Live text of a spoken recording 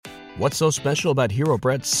What's so special about Hero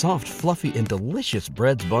Bread's soft, fluffy, and delicious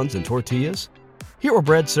breads, buns, and tortillas? Hero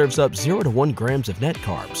Bread serves up 0 to 1 grams of net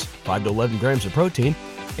carbs, 5 to 11 grams of protein,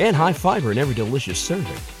 and high fiber in every delicious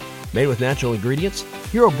serving. Made with natural ingredients,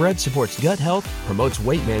 Hero Bread supports gut health, promotes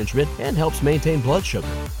weight management, and helps maintain blood sugar.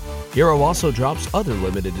 Hero also drops other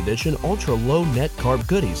limited edition ultra-low net carb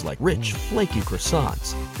goodies like rich, flaky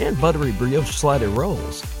croissants and buttery brioche slider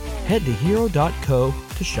rolls. Head to hero.co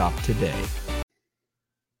to shop today.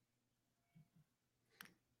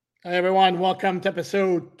 Hi, everyone. Welcome to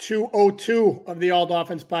episode 202 of the All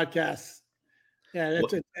Dolphins podcast. Yeah,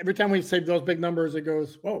 that's it. Every time we say those big numbers, it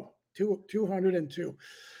goes, whoa, 202.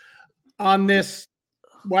 On this,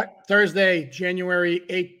 Thursday, January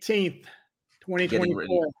 18th,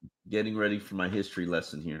 2024. Getting ready for my history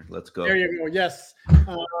lesson here. Let's go. There you go. Yes.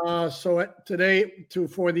 So today,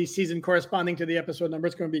 for the season corresponding to the episode number,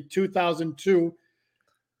 it's going to be 2002.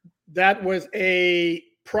 That was a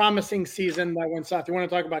promising season that went south. You want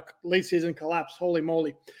to talk about late season collapse? Holy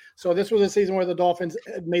moly. So this was a season where the Dolphins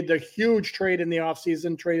had made the huge trade in the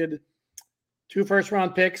offseason, traded 2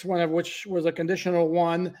 first-round picks, one of which was a conditional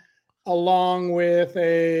one, along with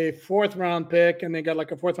a 4th-round pick, and they got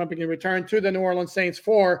like a 4th-round pick in return to the New Orleans Saints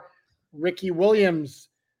for Ricky Williams.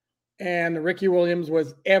 And Ricky Williams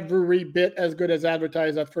was every bit as good as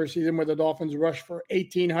advertised that first season, where the Dolphins rushed for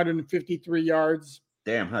 1,853 yards.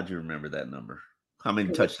 Damn, how'd you remember that number? How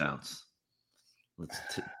many touchdowns? Let's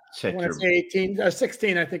check your.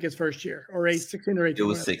 16, I think, his first year, or 16 or 18. It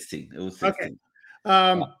was 16. It was 16.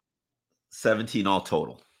 Okay. 17 all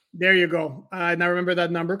total. There you go. And I remember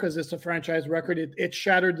that number because it's a franchise record. It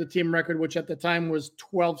shattered the team record, which at the time was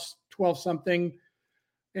 12 something.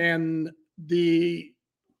 And the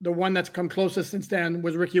one that's come closest since then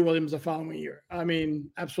was Ricky Williams the following year. I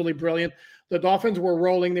mean, absolutely brilliant. The Dolphins were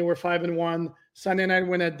rolling. They were 5-1. Sunday night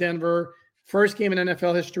win at Denver. First game in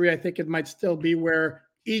NFL history, I think it might still be, where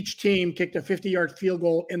each team kicked a 50-yard field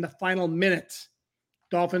goal in the final minute.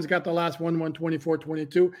 Dolphins got the last one,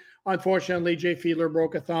 24-22. Unfortunately, Jay Fiedler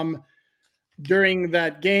broke a thumb during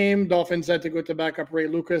that game. Dolphins had to go to backup Ray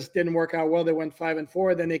Lucas. Didn't work out well. They went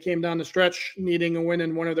 5-4. Then they came down the stretch, needing a win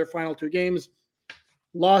in one of their final 2 games.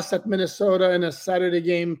 Lost at Minnesota in a Saturday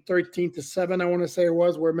game, 13-7, I want to say it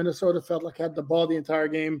was, where Minnesota felt like had the ball the entire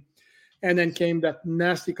game. And then came that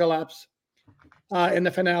nasty collapse in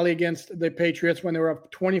the finale against the Patriots when they were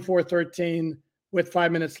up 24-13 with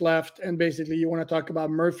 5 minutes left. And basically, you want to talk about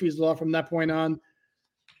Murphy's Law from that point on.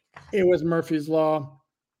 It was Murphy's Law,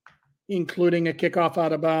 including a kickoff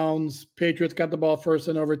out of bounds. Patriots got the ball first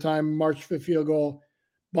in overtime, marched for field goal,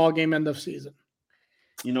 ball game, end of season.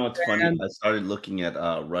 You know, it's funny. I started looking at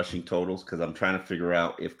rushing totals because I'm trying to figure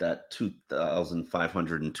out if that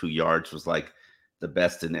 2,502 yards was like the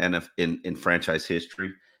best in franchise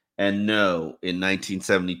history. And no, in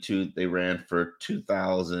 1972, they ran for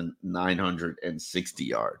 2,960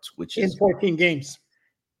 yards, which is in 14 games.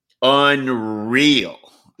 Unreal.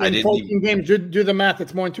 In 14 games, do the math.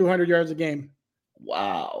 It's more than 200 yards a game.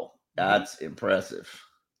 Wow, that's impressive.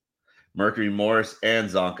 Mercury Morris and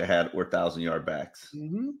Zonka were 1,000-yard backs.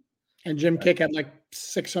 Mm-hmm. And Jim Kick had like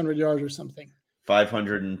 600 yards or something.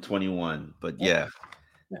 521. But yeah,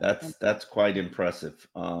 that's quite impressive.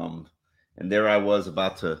 And there I was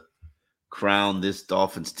about to crown this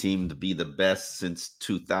Dolphins team to be the best since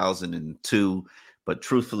 2002. But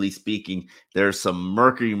truthfully speaking, there's some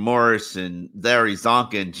Mercury Morris and Larry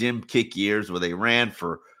Zonka and Jim Kick years where they ran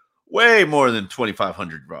for way more than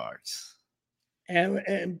 2,500 yards.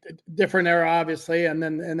 And different era, obviously. And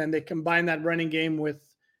then they combine that running game with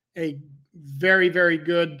a very, very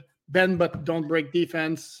good bend but don't break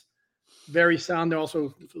defense. Very sound. There are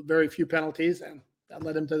also very few penalties, and that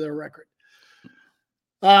led them to their record.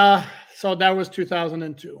 So that was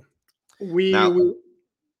 2002.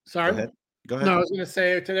 Sorry. Go ahead. No, I was going to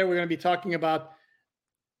say today we're going to be talking about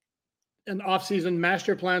an offseason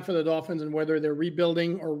master plan for the Dolphins and whether they're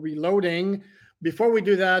rebuilding or reloading. Before we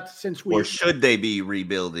do that, or should they be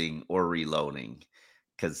rebuilding or reloading?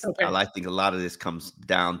 Because I think a lot of this comes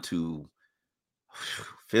down to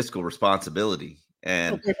fiscal responsibility.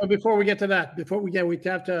 And but before we get to that, we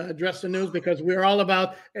have to address the news, because we're all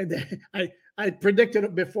about. And I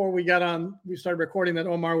predicted before we started recording that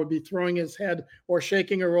Omar would be throwing his head or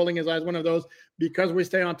shaking or rolling his eyes, one of those, because we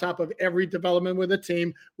stay on top of every development with the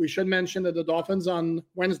team. We should mention that the Dolphins on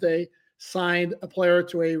Wednesday signed a player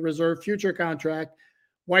to a reserve future contract,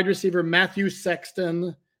 wide receiver Matthew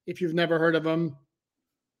Sexton. If you've never heard of him,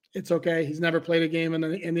 it's okay. He's never played a game in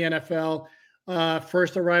the NFL.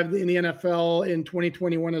 First arrived in the NFL in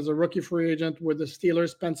 2021 as a rookie free agent with the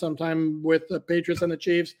Steelers, spent some time with the Patriots and the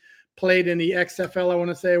Chiefs, played in the XFL, I want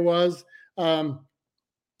to say it was.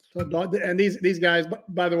 So, and these guys,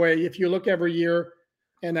 by the way, if you look every year,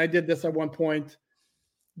 and I did this at one point,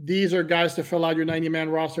 these are guys to fill out your 90-man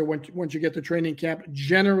roster once you get to training camp.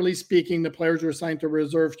 Generally speaking, the players who are signed to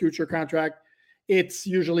reserve future contract, it's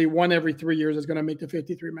usually one every 3 years is going to make the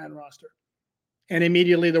 53-man roster. And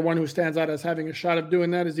immediately the one who stands out as having a shot of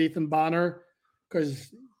doing that is Ethan Bonner,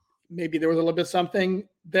 because maybe there was a little bit something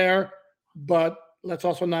there, but let's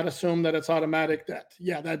also not assume that it's automatic that,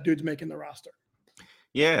 that dude's making the roster.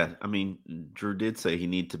 Yeah, I mean, Drew did say he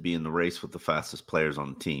needed to be in the race with the fastest players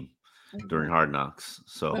on the team during Hard Knocks.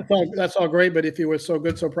 So that's all great, but if he was so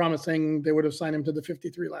good, so promising, they would have signed him to the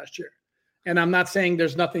 53 last year. And I'm not saying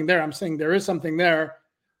there's nothing there. I'm saying there is something there.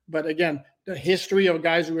 But again, the history of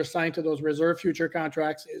guys who are signed to those reserve future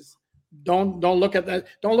contracts is don't look at that.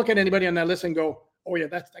 Don't look at anybody on that list and go, oh yeah,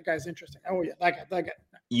 that guy's interesting. Oh yeah, that guy.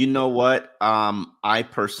 You know what? I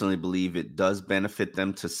personally believe it does benefit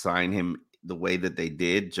them to sign him the way that they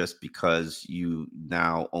did, just because you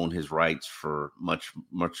now own his rights for much,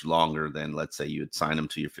 much longer than, let's say, you had signed him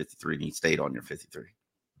to your 53 and he stayed on your 53.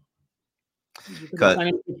 Because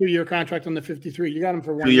signing a 2-year contract on the 53, you got him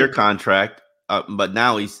for 1 2-year contract. But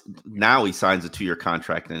now he signs a 2-year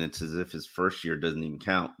contract, and it's as if his first year doesn't even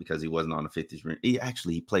count because he wasn't on a 53.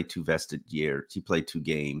 He played 2 vested years. He played 2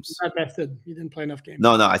 games. He's not vested. He didn't play enough games.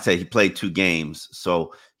 No, I say he played 2 games,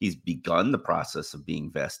 so he's begun the process of being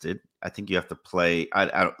vested. I think you have to play.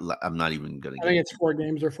 I'm not even going to. I think it's 4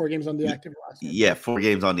 games or 4 games on the active roster. Yeah, 4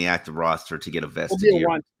 games on the active roster to get a vested year.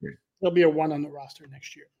 There'll be a 1 on the roster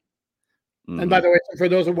next year. Mm-hmm. And by the way, for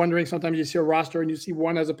those who are wondering, sometimes you see a roster and you see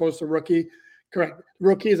 1 as opposed to rookie. Correct.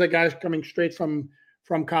 Rookie is a guy coming straight from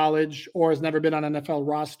college or has never been on an NFL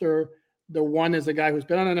roster. The 1 is a guy who's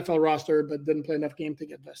been on an NFL roster but didn't play enough game to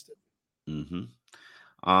get vested.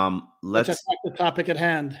 Mm-hmm. Let's just like the topic at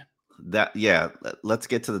hand. Let's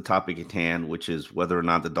get to the topic at hand, which is whether or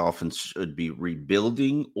not the Dolphins should be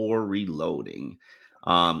rebuilding or reloading.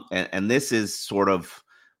 And this is sort of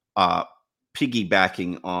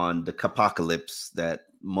piggybacking on the apocalypse that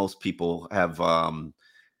most people have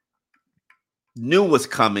knew was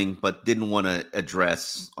coming, but didn't want to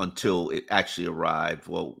address until it actually arrived.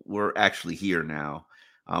 Well, we're actually here now.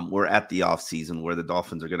 We're at the off season where the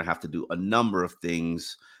Dolphins are going to have to do a number of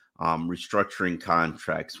things, restructuring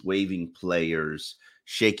contracts, waiving players,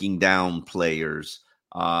 shaking down players,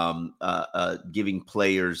 giving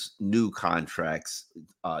players new contracts,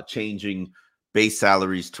 changing base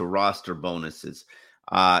salaries to roster bonuses.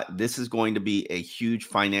 This is going to be a huge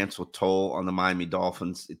financial toll on the Miami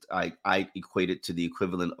Dolphins. I equate it to the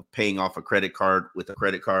equivalent of paying off a credit card with a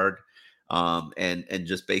credit card, and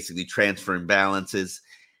just basically transferring balances.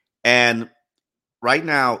 And right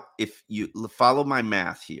now, if you follow my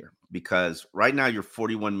math here, because right now you're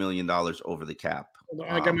 $41 million over the cap.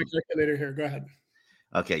 I got my calculator here. Go ahead.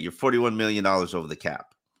 Okay, you're $41 million over the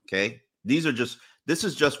cap. Okay, this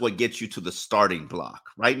is just what gets you to the starting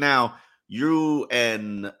block. Right now, you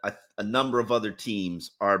and a number of other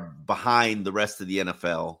teams are behind the rest of the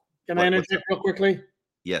NFL. Can I interject real quickly?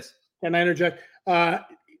 Yes. Can I interject?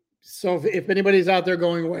 So if anybody's out there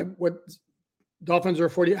going, what Dolphins are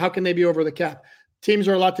 40, how can they be over the cap? Teams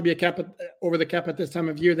are allowed to be over the cap at this time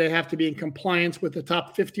of year. They have to be in compliance with the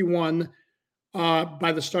top 51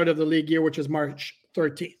 by the start of the league year, which is March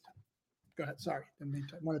 13th. Go ahead. Sorry. I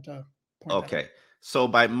wanted to point okay. So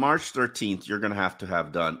by March 13th, you're going to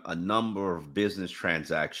have done a number of business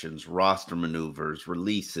transactions, roster maneuvers,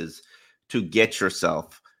 releases to get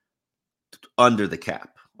yourself under the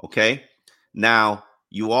cap. Okay. Now,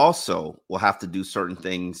 you also will have to do certain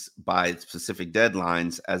things by specific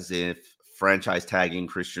deadlines, as if franchise tagging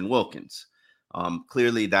Christian Wilkins.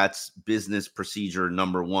 Clearly, that's business procedure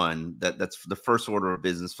number 1. That's the first order of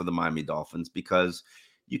business for the Miami Dolphins, because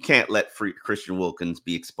you can't let Christian Wilkins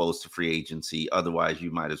be exposed to free agency. Otherwise,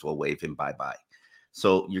 you might as well waive him bye-bye.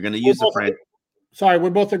 So you're going to use the franchise. Sorry, we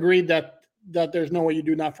both agreed that there's no way you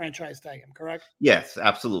do not franchise tag him, correct? Yes,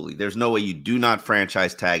 absolutely. There's no way you do not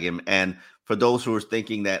franchise tag him. And for those who are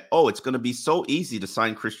thinking that, it's going to be so easy to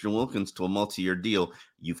sign Christian Wilkins to a multi-year deal,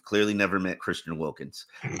 you've clearly never met Christian Wilkins.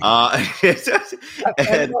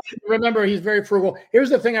 And remember, he's very frugal. Here's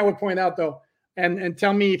the thing I would point out, though. And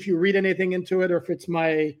tell me if you read anything into it or if it's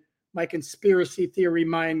my conspiracy theory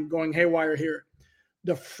mind going haywire here.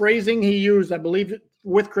 The phrasing he used, I believe,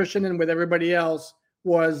 with Christian and with everybody else,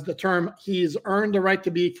 was the term "he's earned the right to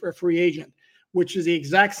be a free agent," which is the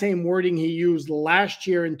exact same wording he used last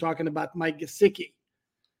year in talking about Mike Gesicki.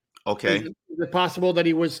 Okay. Is it possible that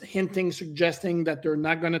he was suggesting that they're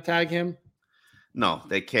not going to tag him? No,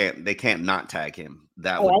 they can't. They can't not tag him.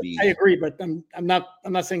 That would be. I agree, but I'm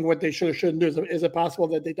not saying what they should or shouldn't do. Is it possible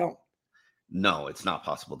that they don't? No, it's not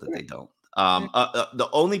possible that they don't. The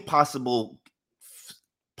only possible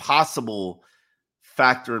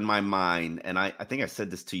factor in my mind, and I think I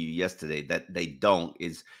said this to you yesterday, that they don't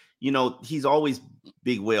is, he's always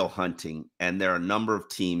big whale hunting, and there are a number of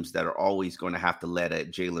teams that are always going to have to let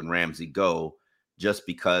Jalen Ramsey go just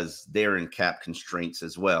because they're in cap constraints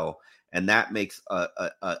as well. And that makes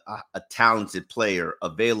a talented player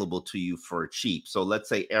available to you for cheap. So let's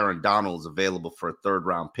say Aaron Donald is available for a 3rd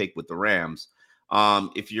round pick with the Rams.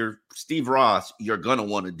 If you're Steve Ross, you're going to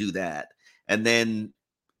want to do that. And then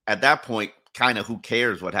at that point, kind of who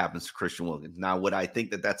cares what happens to Christian Wilkins? Now, would I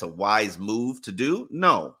think that that's a wise move to do?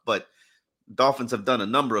 No, but Dolphins have done a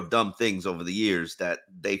number of dumb things over the years that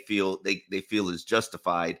they feel is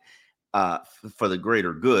justified for the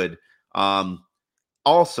greater good.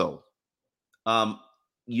 Also,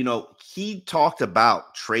 he talked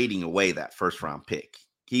about trading away that 1st round pick.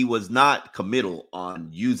 He was not committal on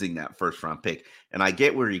using that 1st round pick. And I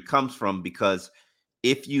get where he comes from, because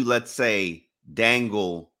if you, let's say,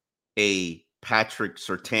 dangle a Patrick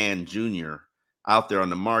Surtain Jr. out there on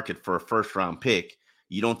the market for a 1st round pick,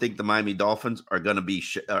 you don't think the Miami Dolphins are going to be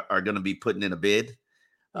putting in a bid?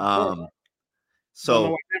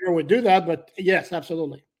 So I never would do that, but yes,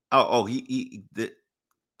 absolutely. I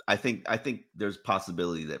think there's a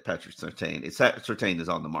possibility that Patrick Surtain is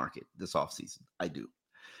on the market this offseason. I do.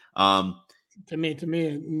 To me,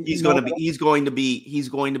 he's going to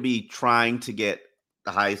be trying to get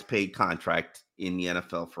the highest paid contract in the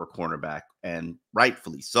NFL for a cornerback, and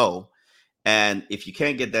rightfully so. And if you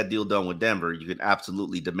can't get that deal done with Denver, you can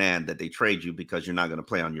absolutely demand that they trade you, because you're not going to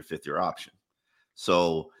play on your 5th-year option.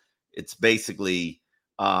 So it's basically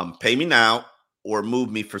pay me now or move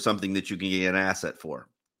me for something that you can get an asset for,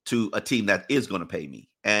 to a team that is going to pay me.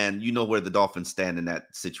 And you know where the Dolphins stand in that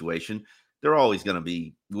situation. They're always going to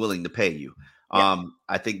be willing to pay you. Yeah.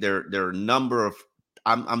 I think there are a number of,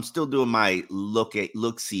 I'm still doing my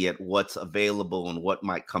look-see at what's available and what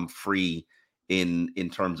might come free in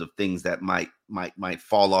terms of things that might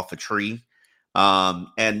fall off a tree.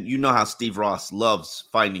 And you know how Steve Ross loves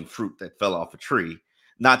finding fruit that fell off a tree.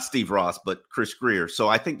 Not Steve Ross, but Chris Greer. So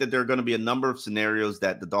I think that there are going to be a number of scenarios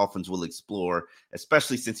that the Dolphins will explore,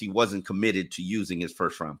 especially since he wasn't committed to using his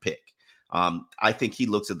 1st round pick. I think he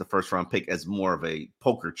looks at the 1st round pick as more of a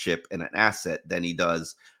poker chip and an asset than he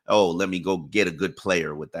does, let me go get a good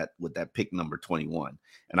player with that pick number 21.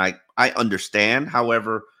 And I understand.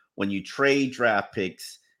 However, when you trade draft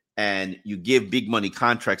picks and you give big money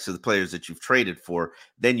contracts to the players that you've traded for,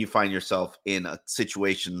 then you find yourself in a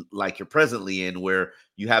situation like you're presently in, where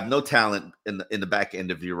you have no talent in the back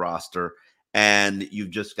end of your roster, and you've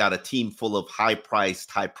just got a team full of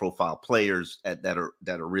high-priced, high-profile players that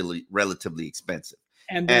are really relatively expensive.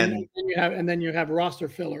 And then you have roster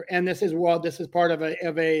filler, and this is part of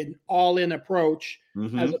an all-in approach,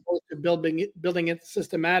 as opposed to building it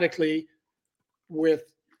systematically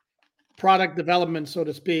with product development, so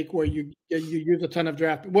to speak, where you use a ton of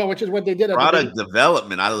draft. Well, which is what they did at product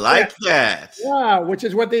development. I like that. Yeah, which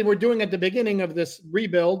is what they were doing at the beginning of this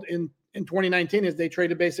rebuild in 2019. Is they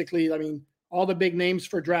traded basically, all the big names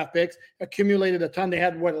for draft picks, accumulated a ton. They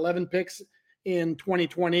had 11 picks in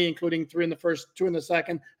 2020, including 3 in the first, 2 in the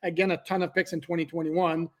second. Again, a ton of picks in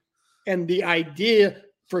 2021. And the idea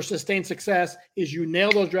for sustained success is you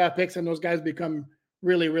nail those draft picks, and those guys become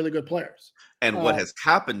really, really good players. And what has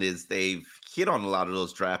happened is they've hit on a lot of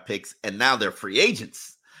those draft picks, and now they're free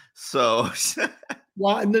agents. So,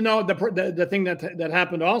 well, no, the thing that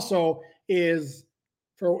happened also is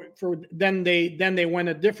then they went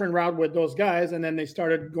a different route with those guys, and then they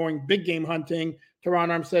started going big game hunting. Teron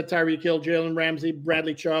Armstead, Tyreek Hill, Jalen Ramsey,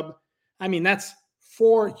 Bradley Chubb. That's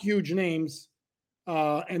 4 huge names,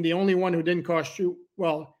 and the only one who didn't cost you,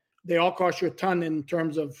 well, they all cost you a ton in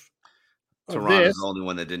terms of. Teron is the only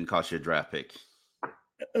one that didn't cost you a draft pick.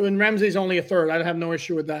 And Ramsey's only a 3rd. I have no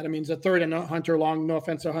issue with that. It's a 3rd, and Hunter Long. No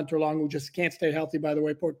offense to Hunter Long, who just can't stay healthy, by the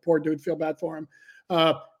way. Poor dude. Feel bad for him.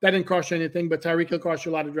 That didn't cost you anything, but Tyreek Hill cost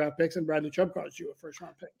you a lot of draft picks, and Bradley Chubb cost you a 1st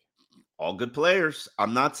round pick. All good players.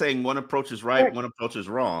 I'm not saying one approach is right, one approach is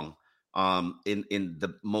wrong. In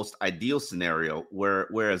the most ideal scenario,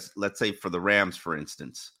 whereas let's say for the Rams, for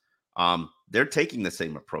instance, they're taking the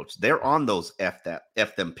same approach. They're on those F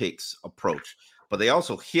them picks approach, but they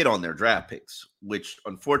also hit on their draft picks, which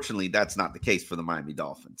unfortunately that's not the case for the Miami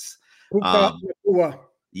Dolphins.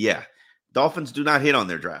 Yeah. Dolphins do not hit on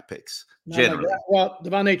their draft picks generally. Well,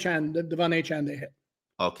 Devon A. Chan they hit.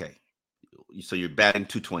 Okay. So you're batting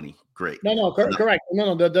 220. Great. No, correct.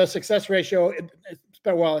 No, the success ratio,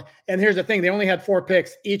 well, and here's the thing. They only had 4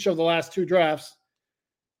 picks each of the last 2 drafts.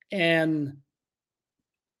 And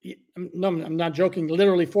No, I'm not joking.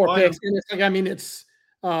 Literally 4 picks. And it's like, I mean, it's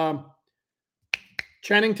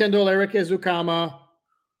Channing Tindall, Eric Ezukama,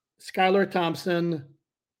 Skylar Thompson.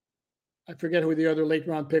 I forget who the other late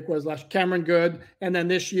round pick was last. Cameron Good, and then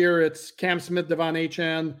this year it's Cam Smith, Devon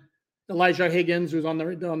Achane, Elijah Higgins, who's on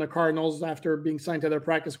the Cardinals after being signed to their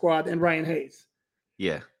practice squad, and Ryan Hayes.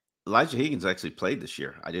 Yeah, Elijah Higgins actually played this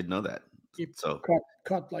year. I didn't know that. He so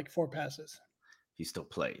caught like 4 passes. He still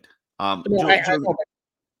played.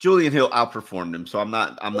 Julian Hill outperformed him, so I'm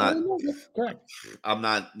not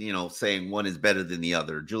saying one is better than the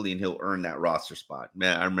other. Julian Hill earned that roster spot.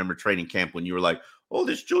 Man, I remember training camp when you were like, "Oh,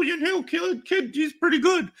 this Julian Hill kid, he's pretty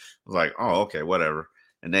good." I was like, "Oh, okay, whatever."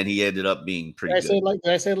 And then he ended up being pretty good.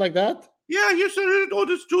 Did I say it like that? Yeah, you said, "Oh,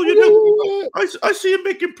 this Julian Hill. I see him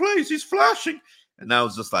making plays. He's flashing." And I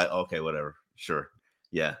was just like, "Okay, whatever, sure,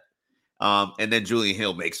 yeah." And then Julian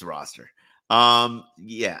Hill makes the roster.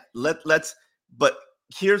 Let's. But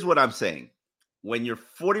here's what I'm saying: when you're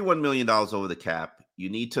 $41 million over the cap, you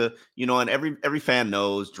need to, and every fan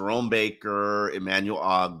knows Jerome Baker, Emmanuel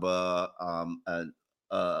Ogba,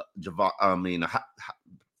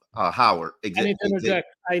 Howard.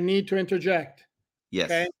 I need to interject. Yes.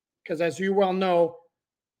 Okay? Because as you well know,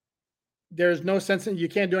 there's no sense in you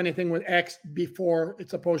can't do anything with X before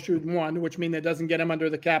it's supposed to 1, which means it doesn't get him under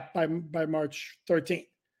the cap by March 13th.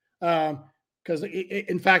 Because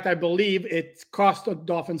in fact, I believe it costs the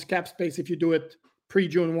Dolphins cap space if you do it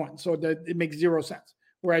pre-June 1. So that it makes 0 sense.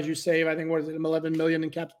 Whereas you save, I think, what is it, $11 million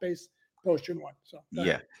in cap space post-June 1. So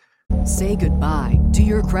yeah. Say goodbye to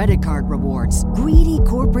your credit card rewards. Greedy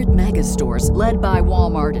corporate mega stores, led by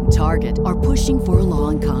Walmart and Target, are pushing for a law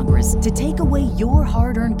in Congress to take away your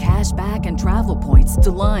hard-earned cash back and travel points to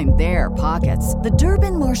line their pockets. The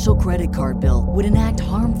Durbin-Marshall credit card bill would enact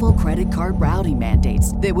harmful credit card routing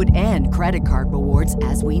mandates that would end credit card rewards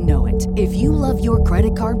as we know it. If you love your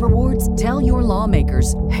credit card rewards, tell your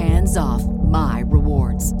lawmakers, hands off my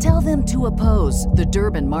rewards. Tell them to oppose the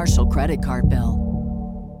Durbin-Marshall credit card bill.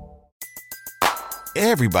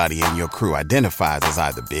 Everybody in your crew identifies as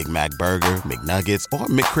either Big Mac Burger, McNuggets, or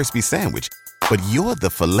McCrispy Sandwich. But you're the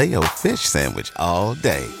Filet-O-Fish Sandwich all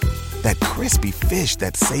day. That crispy fish,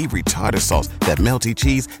 that savory tartar sauce, that melty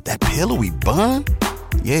cheese, that pillowy bun.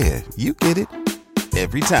 Yeah, you get it.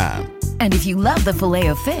 Every time. And if you love the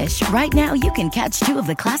Filet-O-Fish, right now you can catch 2 of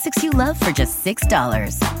the classics you love for just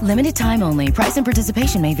 $6. Limited time only. Price and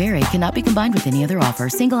participation may vary. Cannot be combined with any other offer.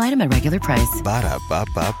 Single item at regular price.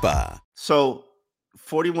 Ba-da-ba-ba-ba. So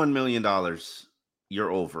 $41 million,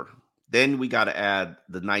 you're over. Then we got to add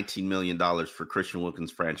the $19 million for Christian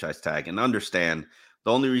Wilkins franchise tag. And understand,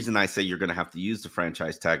 the only reason I say you're going to have to use the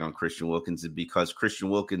franchise tag on Christian Wilkins is because Christian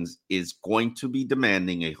Wilkins is going to be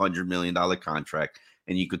demanding a $100 million contract.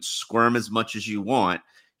 And you could squirm as much as you want.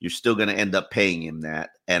 You're still going to end up paying him that.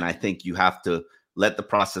 And I think you have to let the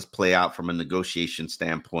process play out from a negotiation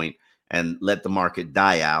standpoint and let the market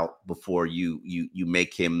die out before you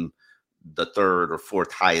make him the 3rd or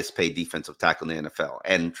 4th highest paid defensive tackle in the NFL.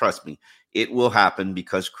 And trust me, it will happen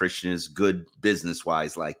because Christian is good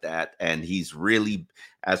business-wise like that. And he's really,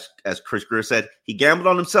 as Chris Greer said, he gambled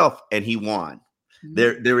on himself and he won.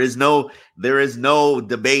 Mm-hmm. There is no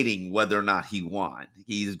debating whether or not he won.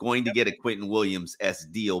 He's going to get a Quentin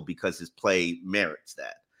Williams-esque deal because his play merits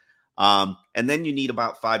that. And then you need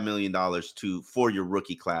about $5 million for your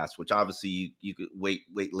rookie class, which obviously you could wait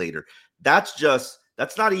later.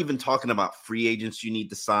 That's not even talking about free agents you need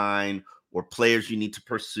to sign or players you need to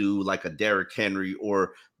pursue, like a Derrick Henry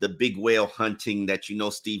or the big whale hunting that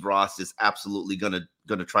Steve Ross is absolutely gonna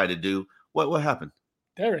try to do. What happened?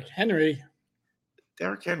 Derrick Henry,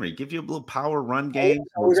 give you a little power run game.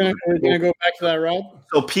 We're gonna go back to that route.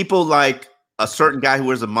 So people like a certain guy who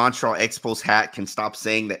wears a Montreal Expos hat can stop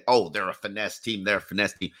saying that, oh, they're a finesse team.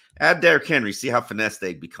 Add Derrick Henry, see how finesse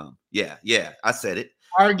they become. Yeah, I said it.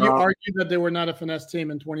 Argue that they were not a finesse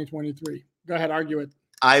team in 2023. Go ahead, argue it.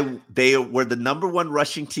 They were the number 1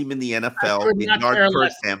 rushing team in the NFL in yards per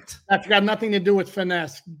attempt. That's got nothing to do with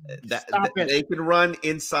finesse. Stop it. They can run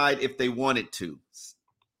inside if they wanted to.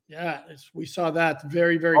 Yeah, we saw that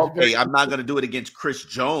very, very. Okay, very I'm not going to do it against Chris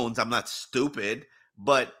Jones. I'm not stupid,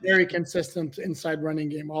 but very consistent inside running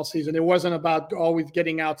game all season. It wasn't about always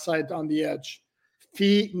getting outside on the edge.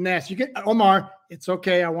 Finesse. You get Omar. It's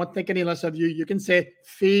okay. I won't think any less of you. You can say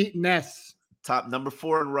finesse. Top number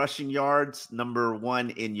 4 in rushing yards, number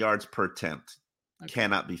 1 in yards per attempt. Okay.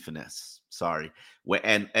 Cannot be finesse. Sorry.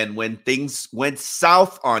 And when things went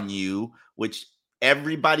south on you, which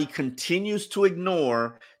everybody continues to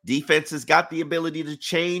ignore, defenses got the ability to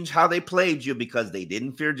change how they played you because they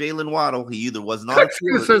didn't fear Jalen Waddle. He either wasn't on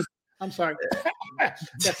the field. I'm sorry.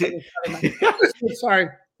 Sorry.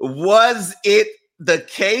 Was it the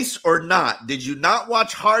case or not? Did you not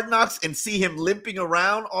watch Hard Knocks and see him limping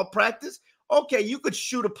around all practice? Okay, you could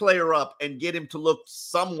shoot a player up and get him to look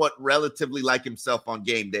somewhat relatively like himself on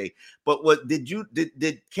game day. But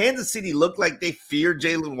did Kansas City look like they feared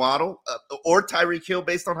Jalen Waddle or Tyreek Hill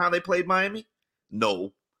based on how they played Miami?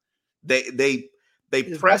 No. They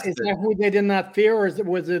pressed Is that who they did not fear, or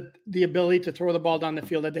was it the ability to throw the ball down the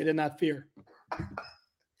field that they did not fear?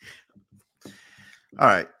 All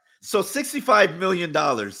right. So $65 million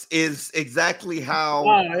is exactly how.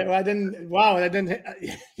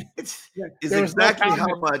 It's exactly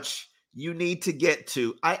how much you need to get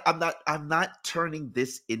to. I'm not turning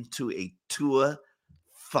this into a Tua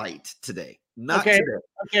fight today. Today.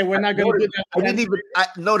 Okay, we're not going to do that. I didn't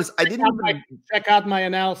even check out my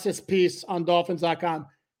analysis piece on Dolphins.com.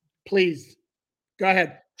 Please go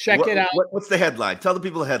ahead. Check it out. What's the headline? Tell the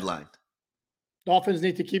people the headline. Dolphins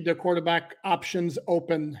need to keep their quarterback options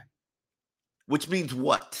open. Which means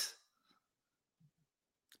what?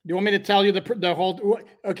 Do you want me to tell you the whole?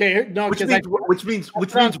 Okay, no. Which means what?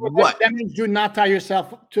 That means do not tie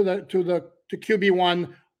yourself to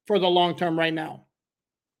QB1 for the long term right now,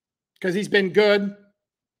 because he's been good,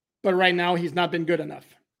 but right now he's not been good enough.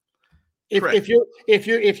 If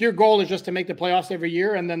your goal is just to make the playoffs every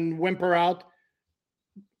year and then whimper out,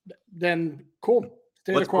 then cool.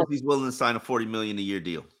 What's the course. He's willing to sign a $40 million a year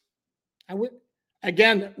deal? I would.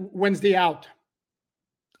 Again, when's the out?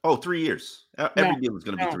 Oh, 3 years. Every deal is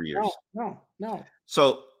going to be 3 years. No.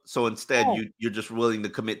 So instead, you're just willing to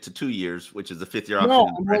commit to 2 years, which is the fifth year option. No,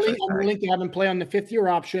 I'm willing to have him play on the fifth year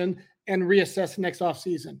option and reassess next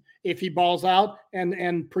offseason. If he balls out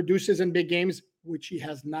and produces in big games, which he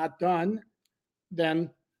has not done, then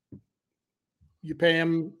you pay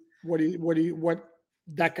him what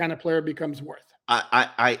that kind of player becomes worth.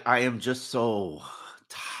 I am just so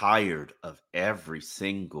tired of every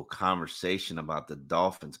single conversation about the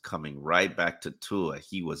Dolphins coming right back to Tua.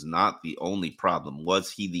 He was not the only problem.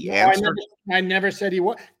 Was he the answer? I never said he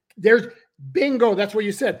was. There's bingo. That's what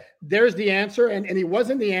you said. There's the answer, and he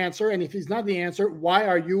wasn't the answer. And if he's not the answer, why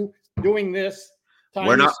are you doing this?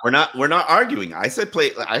 We're not arguing. I said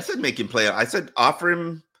make him play. I said offer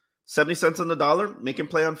him 70 cents on the dollar, make him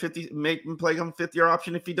play on 50, make him play on fifth year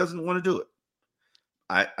option if he doesn't want to do it.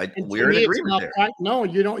 We're in agreement there. No,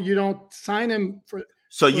 you don't sign him for.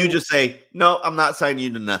 So you just say, no, I'm not signing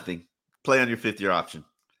you to nothing. Play on your fifth year option,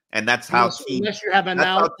 and that's how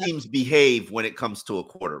teams behave when it comes to a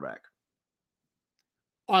quarterback.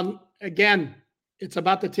 Again, it's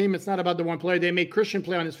about the team. It's not about the one player. They made Christian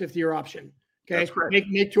play on his fifth year option. Okay,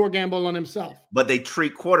 make Tua gamble on himself. But they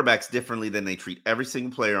treat quarterbacks differently than they treat every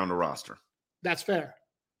single player on the roster. That's fair.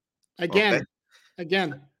 Again.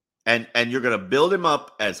 And you're going to build him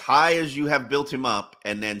up as high as you have built him up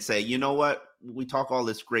and then say, you know what? We talk all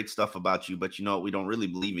this great stuff about you, but you know what? We don't really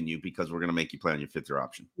believe in you because we're going to make you play on your fifth year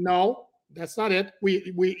option. No, that's not it.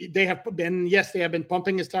 They have been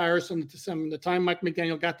pumping his tires from the time Mike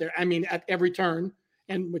McDaniel got there. I mean, at every turn,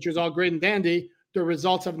 and which was all great and dandy, the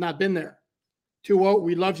results have not been there. 2-0,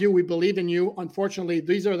 we love you. We believe in you. Unfortunately,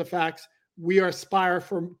 these are the facts. We aspire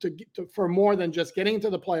for more than just getting into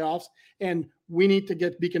the playoffs, and we need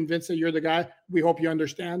to be convinced that you're the guy. We hope you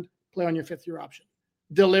understand. Play on your fifth year option.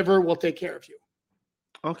 Deliver. We'll take care of you.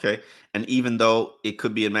 Okay. And even though it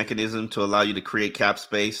could be a mechanism to allow you to create cap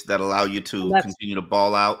space that allow you to continue to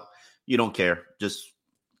ball out, you don't care. Just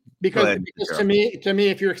because to me,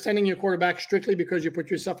 if you're extending your quarterback strictly because you put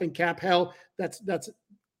yourself in cap hell, that's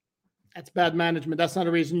bad management. That's not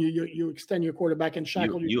a reason you extend your quarterback and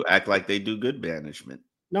shackle you act like they do good management.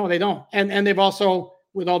 No, they don't. And they've also,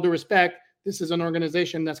 with all due respect, this is an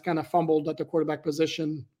organization that's kind of fumbled at the quarterback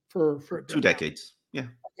position for 2 decades. Yeah.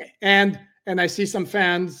 Okay. And I see some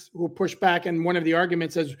fans who push back, and one of the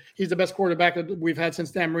arguments is he's the best quarterback that we've had since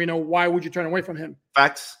Dan Marino. Why would you turn away from him?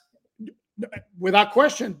 Facts. Without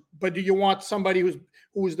question. But do you want somebody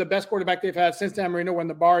who's the best quarterback they've had since Dan Marino when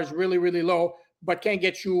the bar is really, really low, but can't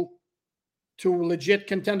get you to legit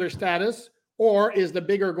contender status? Or is the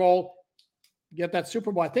bigger goal get that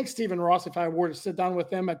Super Bowl? I think Stephen Ross, if I were to sit down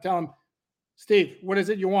with him, I'd tell him, Steve, what is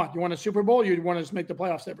it you want? You want a Super Bowl? Or you want to just make the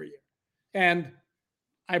playoffs every year? And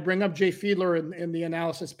I bring up Jay Fiedler in the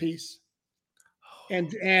analysis piece.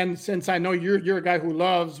 And since I know you're a guy who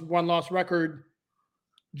loves one-loss record,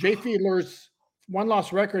 Jay Fiedler's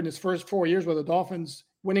one-loss record in his first 4 years with the Dolphins,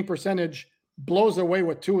 winning percentage blows away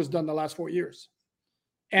what Tua has done the last 4 years.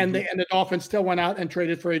 And the Dolphins still went out and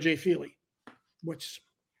traded for AJ Feely, which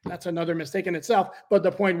that's another mistake in itself. But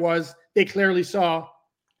the point was they clearly saw,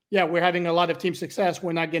 we're having a lot of team success.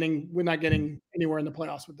 We're not getting anywhere in the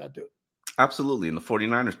playoffs with that dude. Absolutely. And the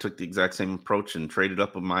 49ers took the exact same approach and traded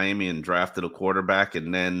up with Miami and drafted a quarterback.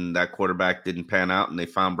 And then that quarterback didn't pan out and they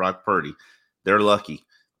found Brock Purdy. They're lucky.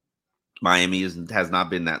 Miami has not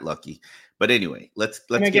been that lucky. But anyway, let's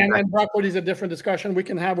and get back. And Brock Purdy's a different discussion we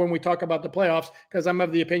can have when we talk about the playoffs, because I'm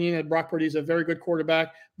of the opinion that Brock Purdy's a very good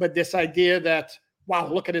quarterback. But this idea that, wow,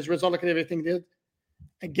 look at his result, look at everything he did.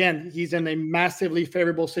 Again, he's in a massively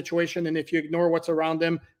favorable situation. And if you ignore what's around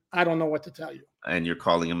him, I don't know what to tell you. And you're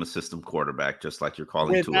calling him a system quarterback, just like you're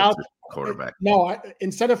calling Tua a system quarterback. No,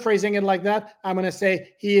 instead of phrasing it like that, I'm going to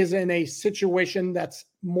say he is in a situation that's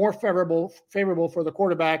more favorable for the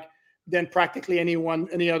quarterback than practically any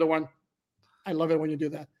other one. I love it when you do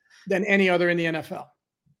that. Than any other in the NFL.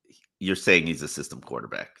 You're saying he's a system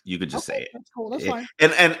quarterback. You could just say it. That's cool. That's fine.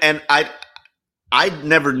 And I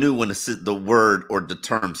never knew when the word or the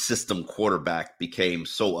term system quarterback became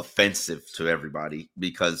so offensive to everybody,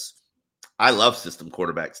 because I love system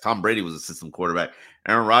quarterbacks. Tom Brady was a system quarterback.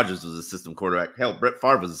 Aaron Rodgers was a system quarterback. Hell, Brett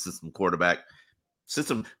Favre was a system quarterback.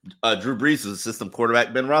 Drew Brees was a system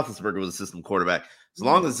quarterback. Ben Roethlisberger was a system quarterback. As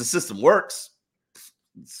long as the system works,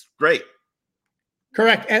 it's great.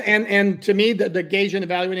 Correct. And to me, the gauge in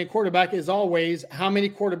evaluating a quarterback is always how many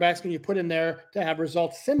quarterbacks can you put in there to have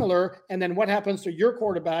results similar, and then what happens to your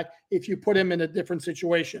quarterback if you put him in a different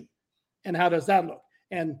situation, and how does that look?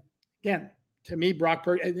 And again, to me, Brock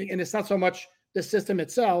Purdy, and it's not so much the system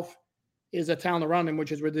itself, is a talent around him,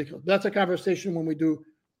 which is ridiculous. That's a conversation when we do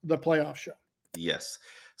the playoff show. Yes.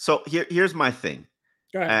 So here's my thing.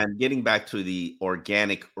 Go ahead. And getting back to the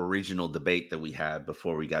organic original debate that we had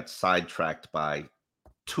before we got sidetracked by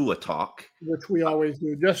Tua talk, which we always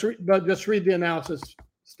do. Just read the analysis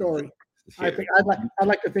story. I'd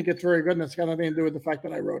like to think it's very good, and it's got nothing to do with the fact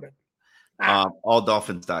that I wrote it.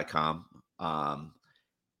 Alldolphins.com.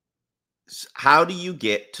 How do you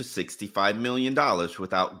get to $65 million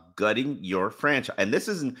without gutting your franchise? And this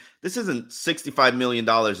isn't $65 million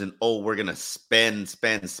and we're gonna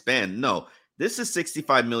spend. No, this is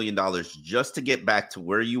 $65 million just to get back to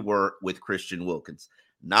where you were with Christian Wilkins.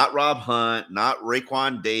 Not Rob Hunt, not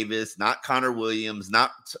Raekwon Davis, not Connor Williams,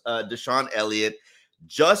 not Deshaun Elliott,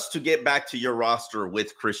 just to get back to your roster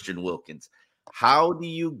with Christian Wilkins. How do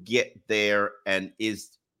you get there? And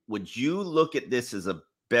would you look at this as a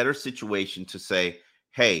better situation to say,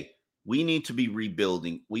 hey, we need to be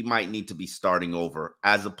rebuilding. We might need to be starting over,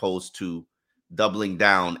 as opposed to doubling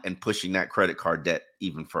down and pushing that credit card debt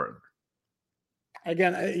even further?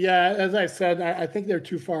 Again, yeah, as I said, I think they're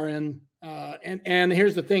too far in. And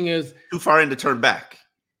here's the thing is, too far in to turn back.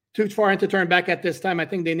 Too far in to turn back at this time. I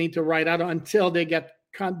think they need to ride out until they get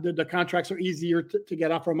the contracts are easier to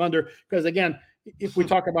get out from under. Because again, if we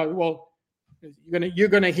talk about, well, you're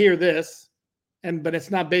gonna hear this, but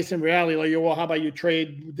it's not based in reality. Like, well, how about you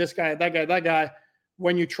trade this guy, that guy?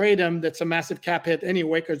 When you trade him, that's a massive cap hit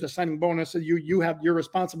anyway, because the signing bonus, you're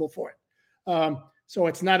responsible for it. So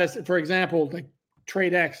it's not as, for example, like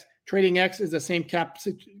trading X is the same cap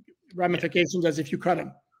ramifications as if you cut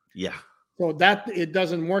him. Yeah. So that it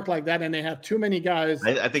doesn't work like that, and they have too many guys.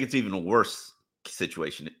 I think it's even a worse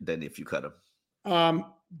situation than if you cut him.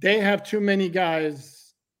 They have too many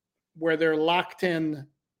guys where they're locked in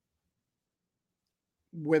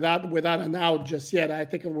without an out just yet. I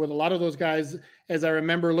think with a lot of those guys, as I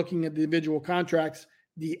remember looking at the individual contracts,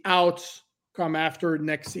 the outs come after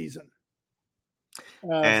next season.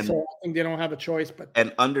 So I think they don't have a choice.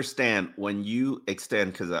 And understand when you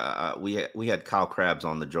extend, because we had Kyle Krabs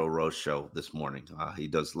on the Joe Rose show this morning. He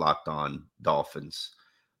does Locked On Dolphins,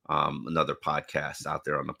 another podcast out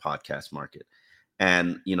there on the podcast market.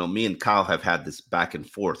 And, me and Kyle have had this back and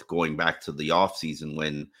forth going back to the offseason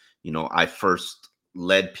when, I first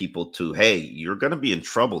led people to, hey, you're going to be in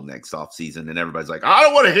trouble next offseason. And everybody's like, I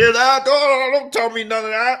don't want to hear that. Don't tell me none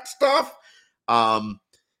of that stuff.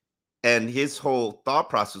 And his whole thought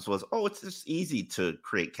process was, it's just easy to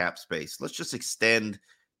create cap space. Let's just extend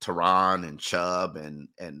Teron and Chubb and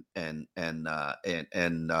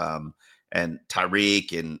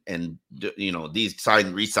Tyreek and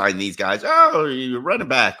re-sign these guys. Oh, you're running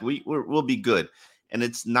back. We'll be good. And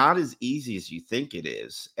it's not as easy as you think it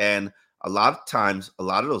is. And a lot of times, a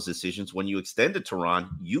lot of those decisions, when you extended Teron,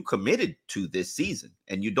 you committed to this season,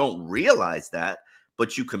 and you don't realize that.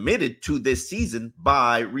 But you committed to this season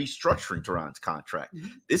by restructuring Teron's contract. Mm-hmm.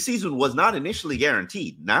 This season was not initially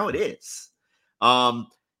guaranteed. Now it is.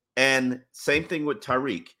 And same thing with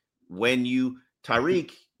Tyreek.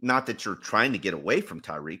 Tyreek, not that you're trying to get away from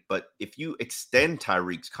Tyreek, but if you extend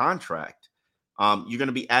Tyreek's contract, you're going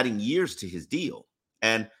to be adding years to his deal.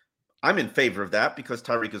 And I'm in favor of that because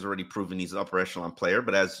Tyreek has already proven he's an upper echelon player.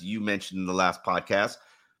 But as you mentioned in the last podcast,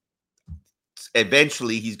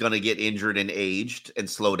 eventually he's going to get injured and aged and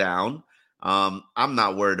slow down. I'm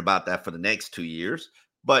not worried about that for the next 2 years,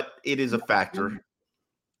 but it is a factor.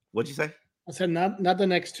 What'd you say? I said not the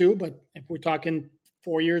next 2, but if we're talking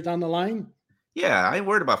 4 years down the line. Yeah, I ain't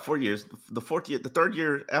worried about 4 years. The fourth year, the third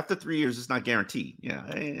year, after 3 years, it's not guaranteed. Yeah,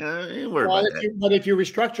 I ain't worried about that. But if you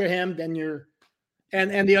restructure him, then you're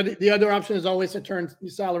and the other option is always to turn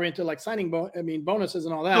salary into like signing bonuses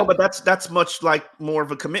and all that. No, but that's much like more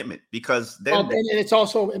of a commitment because then and it's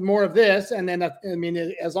also more of this. And then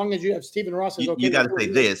as long as you have Stephen Ross is okay, you got to say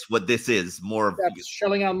this. What this is more of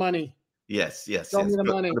shelling out money. Yes. Show me the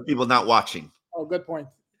money. For the people not watching. Oh, good point.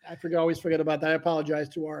 Always forget about that. I apologize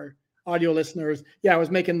to our audio listeners. Yeah, I was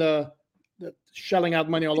making the shelling out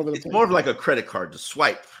money all over the place. It's more of like a credit card to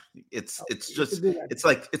swipe. It's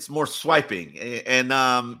more swiping and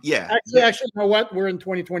yeah. Actually, you know what? We're in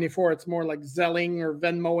 2024. It's more like Zelling or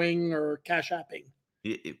Venmoing or Cash Apping.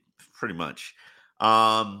 Pretty much.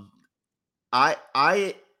 I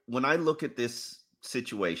when I look at this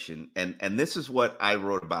situation, and this is what I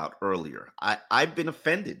wrote about earlier. I've been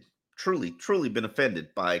offended, truly been offended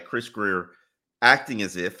by Chris Grier acting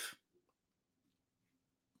as if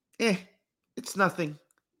it's nothing.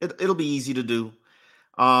 It'll be easy to do.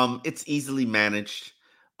 It's easily managed.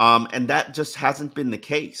 And that just hasn't been the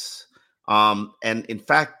case. And in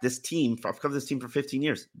fact, this team, I've covered this team for 15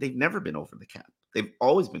 years. They've never been over the cap. They've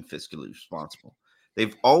always been fiscally responsible.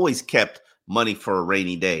 They've always kept money for a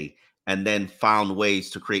rainy day and then found ways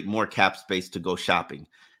to create more cap space to go shopping.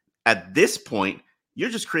 At this point, you're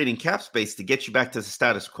just creating cap space to get you back to the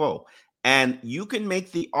status quo. And you can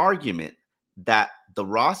make the argument that the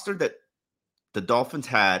roster that the Dolphins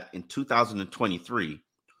had in 2023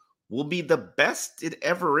 will be the best it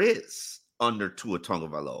ever is under Tua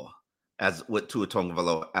Tagovailoa as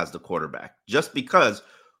the quarterback. Just because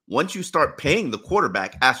once you start paying the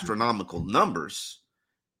quarterback astronomical numbers,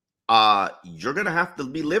 you're going to have to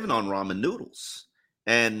be living on ramen noodles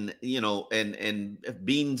and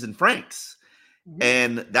beans and franks. Mm-hmm.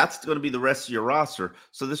 And that's going to be the rest of your roster.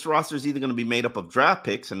 So this roster is either going to be made up of draft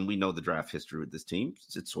picks, and we know the draft history with this team,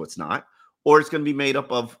 so it's not, or it's going to be made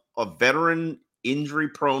up of veteran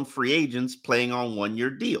injury-prone free agents playing on one-year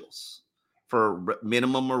deals for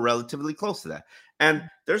minimum or relatively close to that. And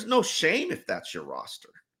there's no shame if that's your roster.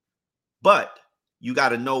 But you got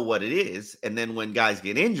to know what it is. And then when guys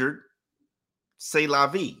get injured, c'est la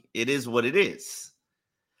vie. It is what it is.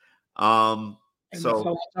 So it's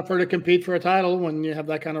tougher to compete for a title when you have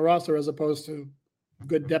that kind of roster as opposed to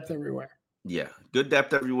good depth everywhere. Yeah, good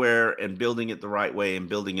depth everywhere and building it the right way and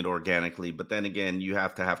building it organically. But then again, you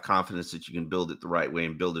have to have confidence that you can build it the right way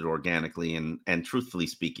and build it organically. And truthfully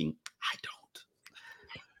speaking, I don't.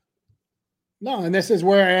 No, and this is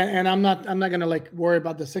where, and I'm not going to like worry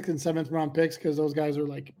about the 6th and 7th round picks because those guys are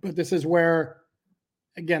like, but this is where,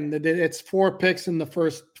 again, it's 4 picks in the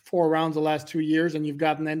first 4 rounds the last 2 years, and you've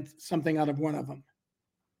gotten something out of one of them.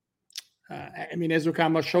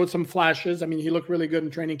 Ezukama showed some flashes. He looked really good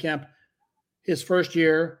in training camp his first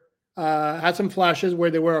year. Had some flashes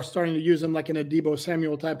where they were starting to use him like in a Deebo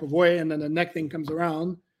Samuel type of way, and then the neck thing comes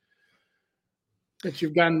around. But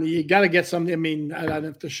you got to get something. I don't know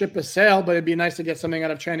if the ship has sailed, but it'd be nice to get something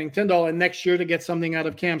out of Channing Tindall, and next year to get something out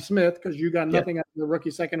of Cam Smith because you got nothing out of the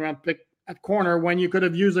rookie 2nd round pick at corner when you could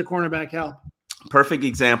have used a cornerback help. Perfect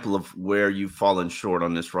example of where you've fallen short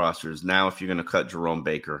on this roster is now if you're going to cut Jerome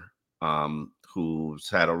Baker, who's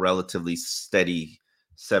had a relatively steady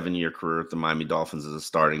 7-year career with the Miami Dolphins as a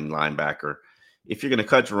starting linebacker. If you're going to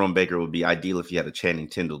cut Jerome Baker, it would be ideal if you had a Channing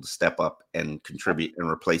Tindall to step up and contribute and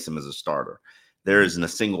replace him as a starter. There isn't a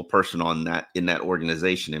single person in that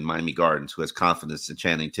organization in Miami Gardens who has confidence that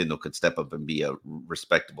Channing Tindall could step up and be a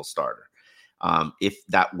respectable starter. If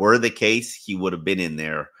that were the case, he would have been in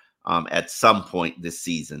there at some point this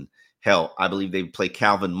season. Hell, I believe they would play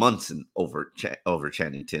Calvin Munson over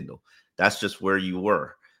Channing Tindall. That's just where you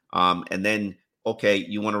were. And then, okay,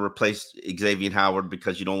 you want to replace Xavier Howard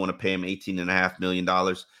because you don't want to pay him $18.5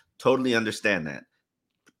 million. Totally understand that.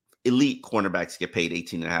 Elite cornerbacks get paid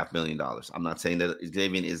 $18.5 million. I'm not saying that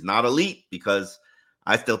Xavier is not elite because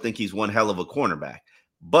I still think he's one hell of a cornerback.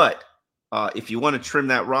 But if you want to trim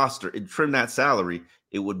that roster and trim that salary,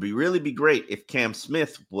 it would really be great if Cam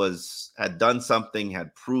Smith had done something,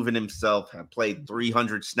 had proven himself, had played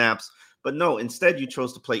 300 snaps. But no, instead you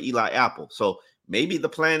chose to play Eli Apple. So maybe the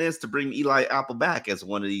plan is to bring Eli Apple back as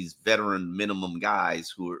one of these veteran minimum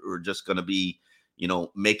guys who are just going to be,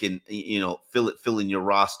 making, filling your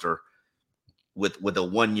roster with a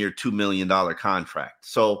 1-year, $2 million contract.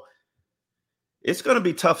 So it's going to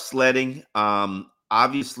be tough sledding.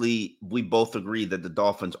 Obviously, we both agree that the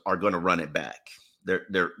Dolphins are going to run it back.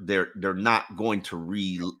 they're not going to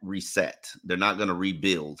reset. They're not going to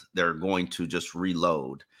rebuild. They're going to just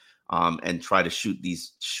reload and try to shoot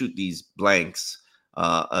these blanks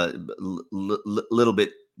little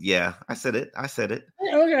bit. Yeah, I said it.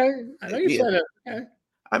 Yeah, okay, I know you said it. Okay.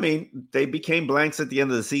 I mean, they became blanks at the end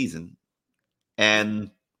of the season,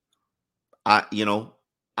 and I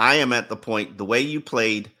am at the point, the way you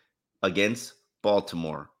played against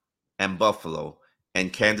Baltimore and Buffalo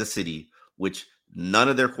and Kansas City, which none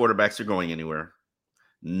of their quarterbacks are going anywhere.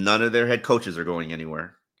 None of their head coaches are going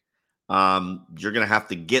anywhere. You're going to have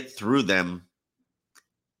to get through them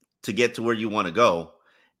to get to where you want to go.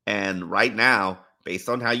 And right now, based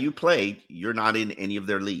on how you played, you're not in any of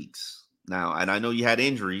their leagues now. And I know you had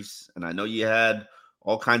injuries, and I know you had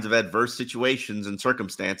all kinds of adverse situations and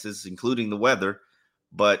circumstances, including the weather,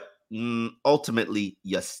 but ultimately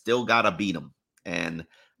you still got to beat them. And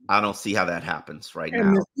I don't see how that happens right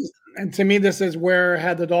now. And to me, this is where,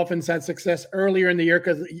 had the Dolphins had success earlier in the year,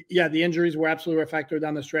 because the injuries were absolutely a factor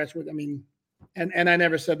down the stretch. And I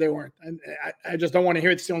never said they weren't. And I just don't want to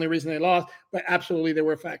hear it's the only reason they lost, but absolutely they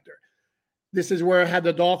were a factor. This is where, had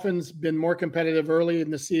the Dolphins been more competitive early in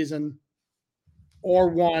the season or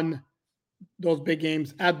won those big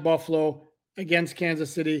games at Buffalo, against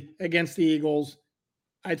Kansas City, against the Eagles,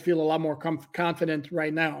 I'd feel a lot more confident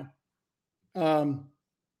right now.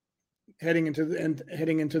 Heading into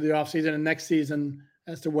the offseason and next season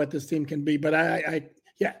as to what this team can be. But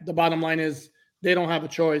the bottom line is they don't have a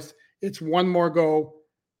choice. It's one more go,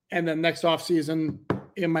 and then next offseason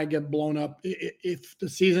it might get blown up. If the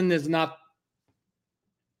season is not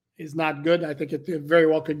good, I think it very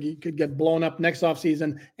well could get blown up next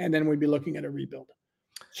offseason, and then we'd be looking at a rebuild.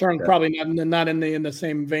 Certainly, probably not in the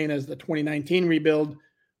same vein as the 2019 rebuild,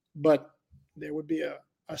 but there would be a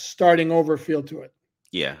starting over feel to it.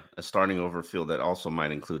 Yeah, a starting over feel that also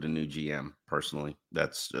might include a new GM. Personally,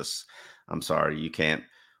 that's just, I'm sorry, you can't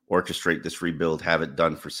orchestrate this rebuild, have it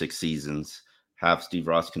done for 6 seasons, have Steve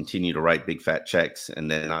Ross continue to write big fat checks,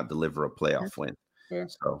 and then not deliver a playoff win. Yeah.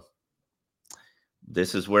 So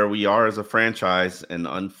this is where we are as a franchise, and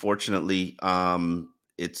unfortunately,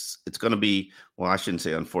 it's going to be, well, I shouldn't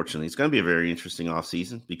say unfortunately, it's going to be a very interesting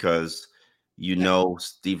offseason, because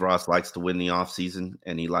Steve Ross likes to win the offseason,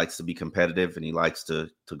 and he likes to be competitive, and he likes to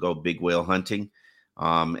go big whale hunting.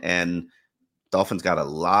 And Dolphins got a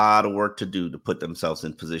lot of work to do to put themselves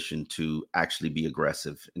in position to actually be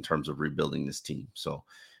aggressive in terms of rebuilding this team. So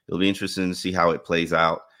it'll be interesting to see how it plays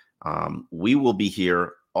out. We will be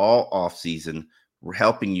here all offseason,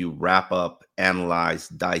 helping you wrap up, analyze,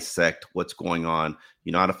 dissect what's going on.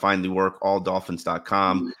 You know how to find the work,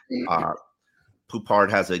 alldolphins.com.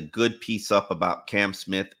 Poupard has a good piece up about Cam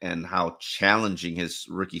Smith and how challenging his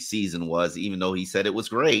rookie season was, even though he said it was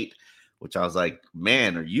great, which I was like,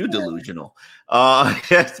 man, are you delusional?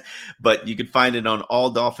 Yes. But you can find it on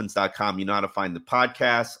alldolphins.com. You know how to find the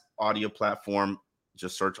podcast audio platform.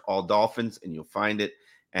 Just search All Dolphins and you'll find it.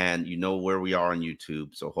 And you know where we are on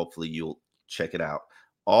YouTube. So hopefully you'll check it out.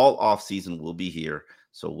 All offseason will be here.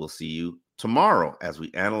 So we'll see you tomorrow as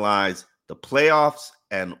we analyze the playoffs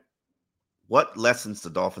and what lessons the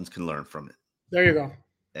Dolphins can learn from it. There you go.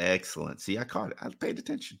 Excellent. See, I caught it. I paid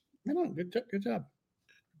attention. I know. Good job.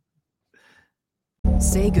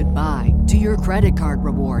 Say goodbye to your credit card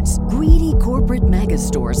rewards. Greedy corporate mega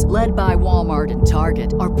stores, led by Walmart and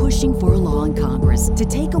Target, are pushing for a law in Congress to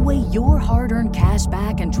take away your hard-earned cash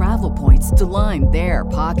back and travel points to line their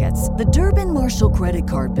pockets. The Durbin-Marshall credit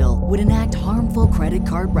card bill would enact harmful credit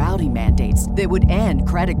card routing mandates that would end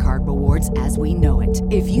credit card rewards as we know it.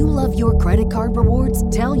 If you love your credit card rewards,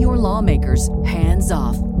 tell your lawmakers, hands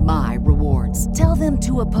off my rewards. Tell them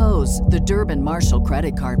to oppose the Durbin-Marshall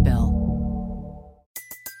credit card bill.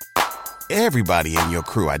 Everybody in your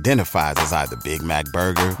crew identifies as either Big Mac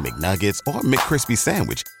Burger, McNuggets, or McCrispy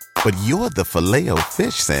Sandwich. But you're the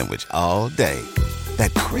Filet-O-Fish Sandwich all day.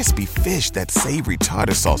 That crispy fish, that savory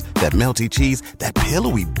tartar sauce, that melty cheese, that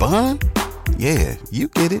pillowy bun. Yeah, you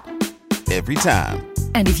get it. Every time.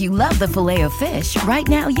 And if you love the Filet-O-Fish, right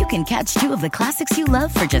now you can catch 2 of the classics you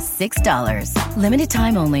love for just $6. Limited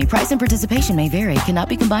time only. Price and participation may vary. Cannot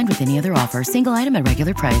be combined with any other offer. Single item at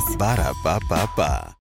regular price. Ba-da-ba-ba-ba.